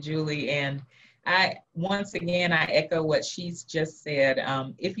 Thank you, Julie. And once again, I echo what she's just said.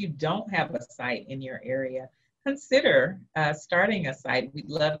 If you don't have a site in your area, consider starting a site. We'd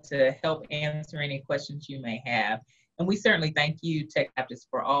love to help answer any questions you may have. And we certainly thank you, Tech Baptist,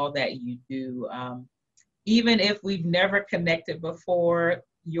 for all that you do. Even if we've never connected before,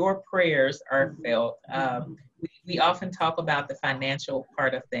 your prayers are felt. We often talk about the financial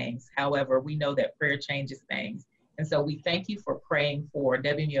part of things. However, we know that prayer changes things. And so we thank you for praying for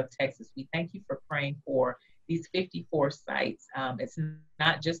WMU of Texas. We thank you for praying for these 54 sites. It's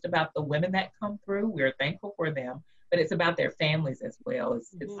not just about the women that come through. We're thankful for them, but it's about their families as well.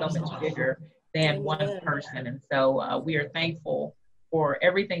 It's so much bigger than one person. And so we are thankful for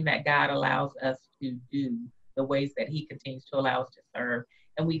everything that God allows us to do, the ways that He continues to allow us to serve.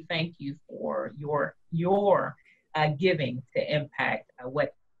 And we thank you for your giving to impact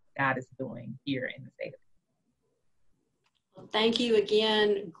what God is doing here in the state of Texas. Thank you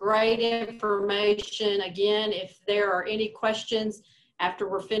again. Great information. Again, if there are any questions after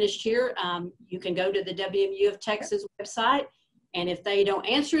we're finished here, you can go to the WMU of Texas website. And if they don't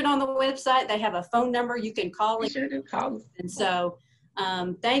answer it on the website, they have a phone number you can call. Sure do call. And so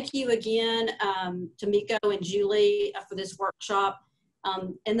thank you again, Tamiko and Julie, for this workshop.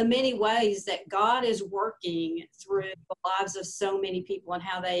 And the many ways that God is working through the lives of so many people and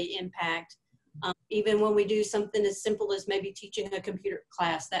how they impact. Even when we do something as simple as maybe teaching a computer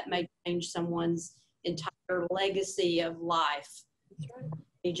class, that may change someone's entire legacy of life,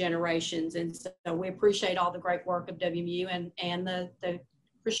 many generations. And so we appreciate all the great work of WMU and the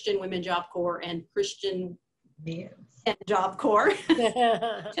Christian Women Job Corps and Christian and Job Corps,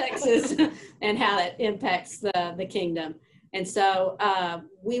 Texas, and how that impacts the kingdom. And so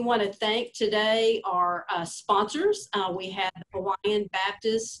we want to thank today our sponsors. We have the Hawaiian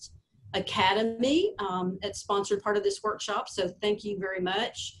Baptist Academy that sponsored part of this workshop. So thank you very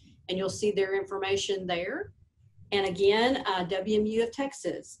much. And you'll see their information there. And again, WMU of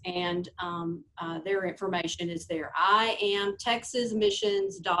Texas, and their information is there.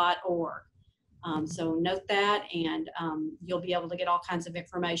 iamtexasmissions.org. So note that, and you'll be able to get all kinds of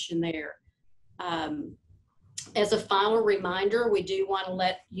information there. As a final reminder, we do want to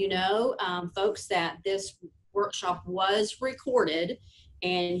let you know, folks, that this workshop was recorded,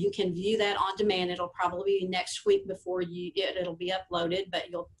 and you can view that on demand. It'll probably be next week before it'll be uploaded, but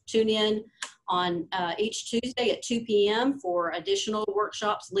you'll tune in on each Tuesday at 2 p.m. for additional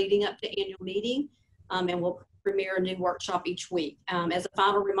workshops leading up to annual meeting, and we'll premiere a new workshop each week. As a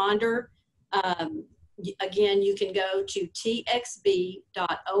final reminder, again, you can go to txb.org/am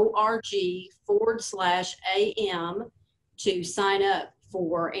to sign up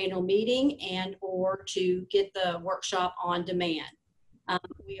for annual meeting and or to get the workshop on demand.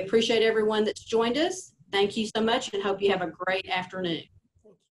 We appreciate everyone that's joined us. Thank you so much and hope you have a great afternoon.